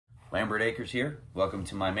Lambert Acres here. Welcome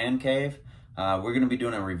to my man cave. We're going to be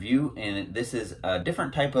doing a review, and this is a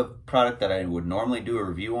different type of product that I would normally do a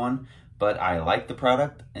review on, but I like the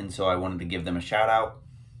product, and so I wanted to give them a shout out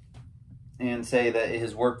and say that it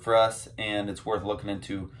has worked for us and it's worth looking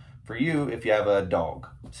into for you if you have a dog.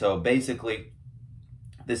 So basically,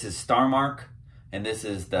 this is Starmark, and this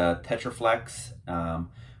is the Tetraflex,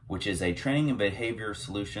 which is a training and behavior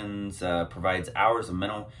solutions, provides hours of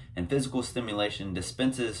mental and physical stimulation,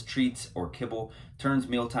 dispenses treats or kibble, turns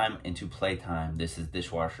mealtime into playtime. This is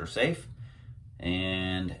dishwasher safe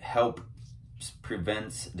and helps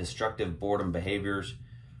prevents destructive boredom behaviors.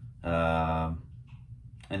 And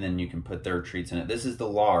then you can put their treats in it. This is the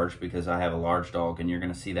large because I have a large dog, and you're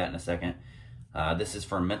gonna see that in a second. This is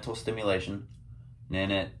for mental stimulation. And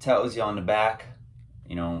then it tells you on the back,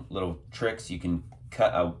 you know, little tricks. You can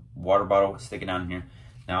cut a water bottle, stick it down here.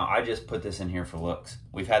 Now, I just put this in here for looks.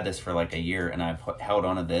 We've had this for like a year, and I've held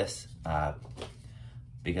on to this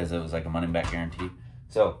because it was like a money back guarantee.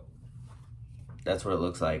 So that's what it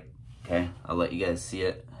looks like. Okay, I'll let you guys see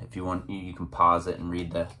it. If you want, you can pause it and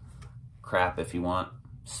read the crap if you want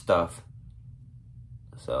stuff.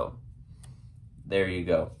 So there you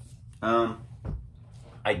go.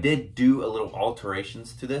 I did do a little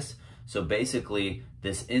alterations to this. So basically,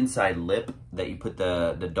 this inside lip that you put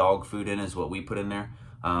the dog food in is what we put in there.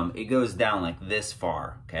 It goes down like this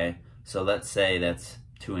far, okay? So let's say that's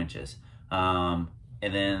 2 inches. And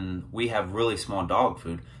then we have really small dog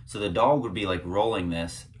food. So the dog would be like rolling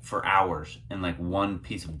this for hours, and like one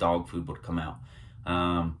piece of dog food would come out.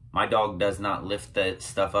 My dog does not lift that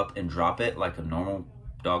stuff up and drop it like a normal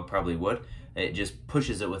dog probably would. It just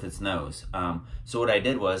pushes it with its nose. So what I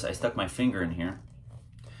did was I stuck my finger in here,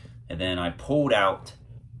 and then I pulled out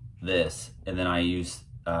this, and then I used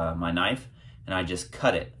my knife, and I just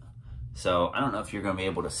cut it. So I don't know if you're gonna be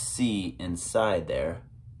able to see inside there,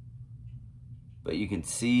 but you can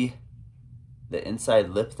see the inside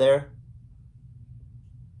lip there,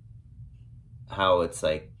 how it's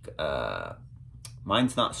like,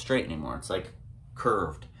 mine's not straight anymore, it's like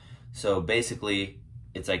curved. So basically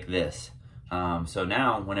it's like this. So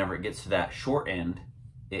now whenever it gets to that short end,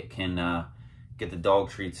 it can get the dog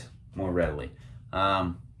treats more readily.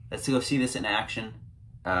 Let's go see this in action,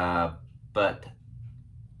 but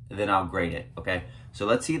then I'll grade it, okay? So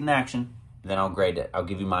let's see it in action, then I'll grade it. I'll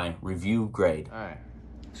give you my review grade. All right,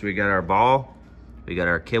 so we got our ball, we got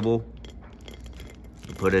our kibble.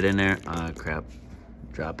 We put it in there. Crap,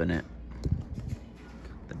 dropping it.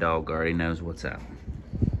 The dog already knows what's up.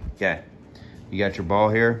 Okay, you got your ball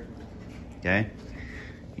here, okay?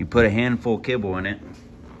 You put a handful of kibble in it.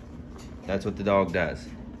 That's what the dog does.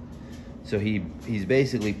 So he's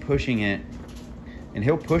basically pushing it, and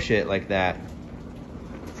he'll push it like that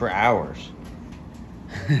for hours.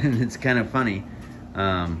 And it's kind of funny,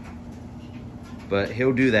 but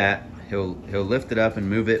he'll do that. He'll lift it up and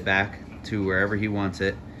move it back to wherever he wants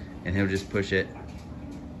it, and he'll just push it,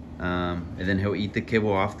 and then he'll eat the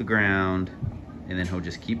kibble off the ground, and then he'll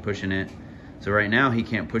just keep pushing it. So right now he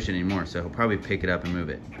can't push it anymore, so he'll probably pick it up and move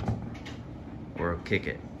it, or kick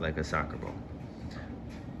it like a soccer ball.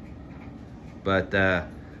 But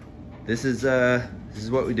this is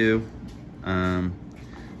what we do,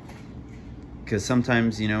 because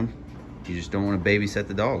sometimes, you know, you just don't want to babysit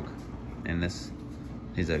the dog. And this,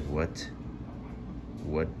 he's like, what?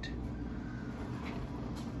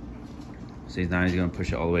 So now he's gonna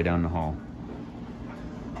push it all the way down the hall.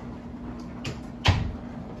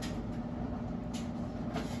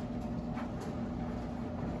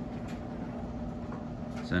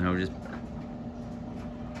 So then he'll just,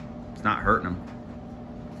 it's not hurting him.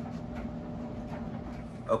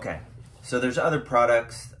 Okay, so there's other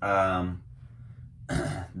products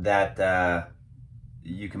that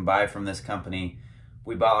you can buy from this company.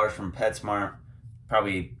 We bought ours from PetSmart,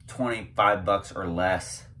 probably 25 bucks or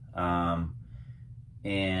less.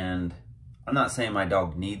 And I'm not saying my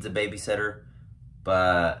dog needs a babysitter,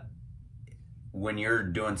 but when you're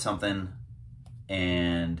doing something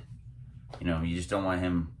and, you know, you just don't want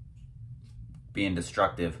him being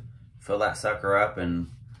destructive, fill that sucker up and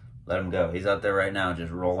let him go. He's out there right now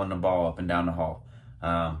just rolling the ball up and down the hall.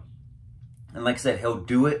 And like I said, he'll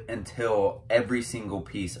do it until every single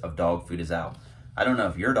piece of dog food is out. I don't know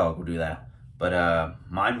if your dog will do that, but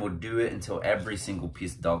mine would do it until every single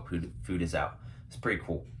piece of dog food is out. It's pretty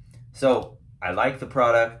cool. So I like the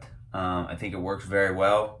product. I think it works very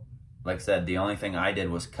well. Like I said, the only thing I did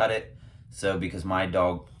was cut it. So because my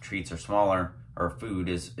dog treats are smaller, or food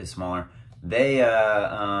is smaller, they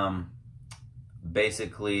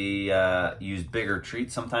basically use bigger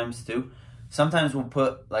treats sometimes too. Sometimes we'll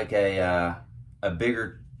put like a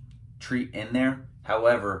bigger treat in there.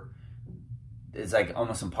 However, it's like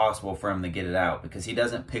almost impossible for him to get it out because he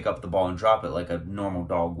doesn't pick up the ball and drop it like a normal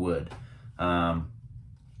dog would.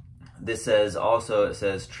 This says also, it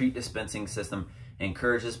says treat dispensing system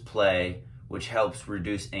encourages play, which helps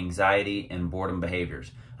reduce anxiety and boredom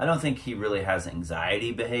behaviors. I don't think he really has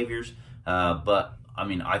anxiety behaviors, but I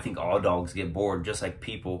mean, I think all dogs get bored just like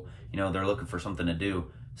people. You know, they're looking for something to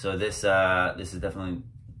do. So this is definitely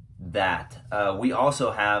that. We also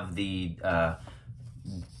have the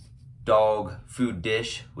dog food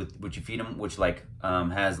dish with which you feed him, which like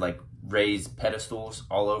has like raised pedestals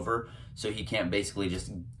all over, so he can't basically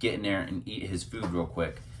just get in there and eat his food real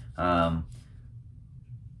quick. I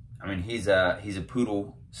mean, he's a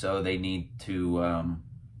poodle, so they need to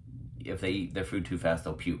if they eat their food too fast,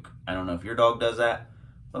 they'll puke. I don't know if your dog does that,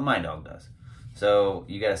 but my dog does. So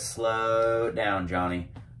you gotta slow it down, Johnny.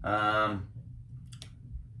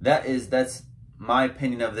 That's my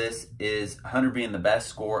opinion of this. Is 100 being the best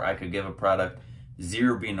score I could give a product,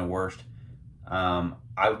 0 being the worst.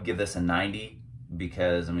 I would give this a 90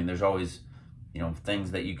 because, I mean, there's always, you know,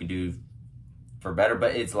 things that you could do for better,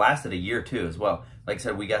 but it's lasted a year too as well. Like I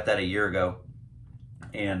said, we got that a year ago,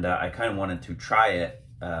 and I kind of wanted to try it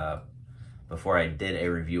before I did a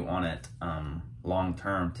review on it long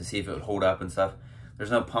term to see if it would hold up and stuff. There's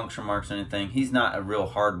no puncture marks or anything. He's not a real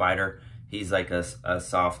hard biter. He's like a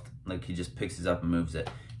soft, like he just picks it up and moves it.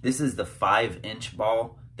 This is the 5-inch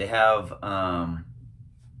ball. They have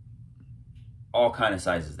all kind of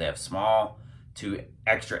sizes. They have small to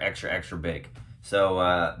extra big.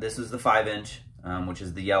 So this is the 5-inch, which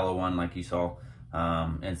is the yellow one like you saw.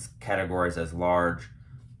 It's categorized as large.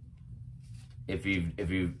 If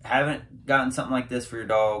you haven't gotten something like this for your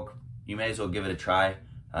dog, you may as well give it a try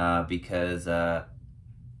because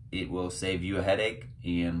it will save you a headache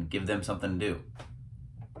and give them something to do.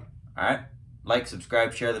 All right, like,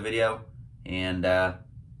 subscribe, share the video, and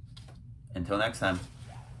until next time,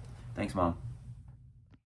 thanks, Mom.